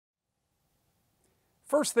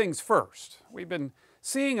First things first, we've been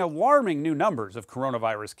seeing alarming new numbers of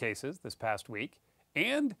coronavirus cases this past week,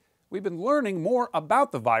 and we've been learning more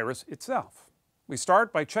about the virus itself. We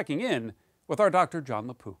start by checking in with our Dr. Jon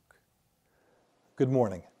LaPook. Good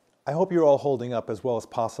morning. I hope you're all holding up as well as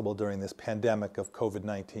possible during this pandemic of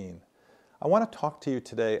COVID-19. I want to talk to you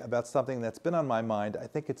today about something that's been on my mind. I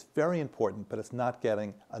think it's very important, but it's not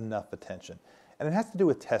getting enough attention. And it has to do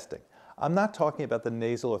with testing. I'm not talking about the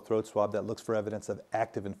nasal or throat swab that looks for evidence of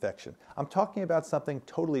active infection. I'm talking about something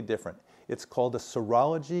totally different. It's called a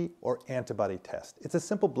serology or antibody test. It's a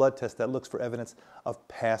simple blood test that looks for evidence of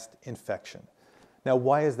past infection. Now,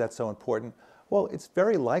 why is that so important? Well, it's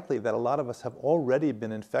very likely that a lot of us have already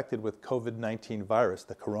been infected with COVID-19 virus,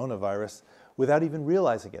 the coronavirus, without even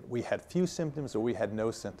realizing it. We had few symptoms or we had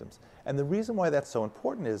no symptoms. And the reason why that's so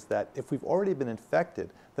important is that if we've already been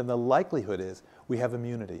infected, then the likelihood is we have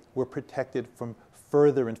immunity. We're protected from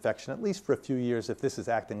further infection, at least for a few years, if this is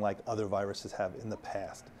acting like other viruses have in the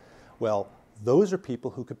past. Well, those are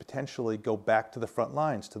people who could potentially go back to the front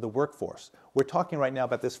lines, to the workforce. We're talking right now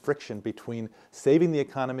about this friction between saving the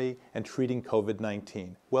economy and treating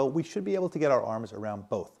COVID-19. Well, we should be able to get our arms around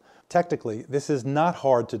both. Technically, this is not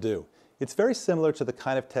hard to do. It's very similar to the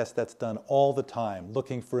kind of test that's done all the time,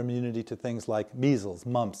 looking for immunity to things like measles,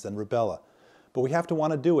 mumps, and rubella. But we have to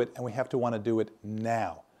want to do it, and we have to want to do it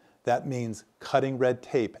now. That means cutting red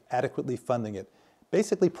tape, adequately funding it,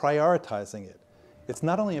 basically prioritizing it. It's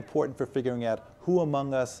not only important for figuring out who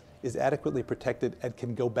among us is adequately protected and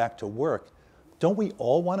can go back to work. Don't we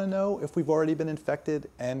all want to know if we've already been infected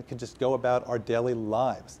and can just go about our daily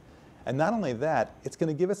lives? And not only that, it's going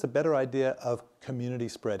to give us a better idea of community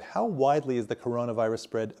spread. How widely is the coronavirus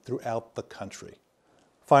spread throughout the country?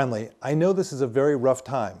 Finally, I know this is a very rough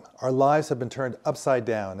time. Our lives have been turned upside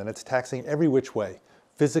down and it's taxing every which way,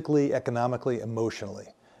 physically, economically, emotionally.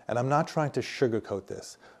 And I'm not trying to sugarcoat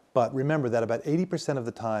this, but remember that about 80% of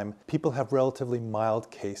the time, people have relatively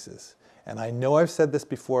mild cases. And I know I've said this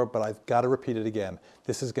before, but I've got to repeat it again.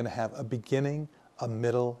 This is going to have a beginning, a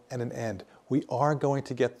middle, and an end. We are going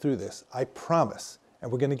to get through this, I promise,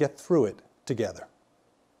 and we're going to get through it together.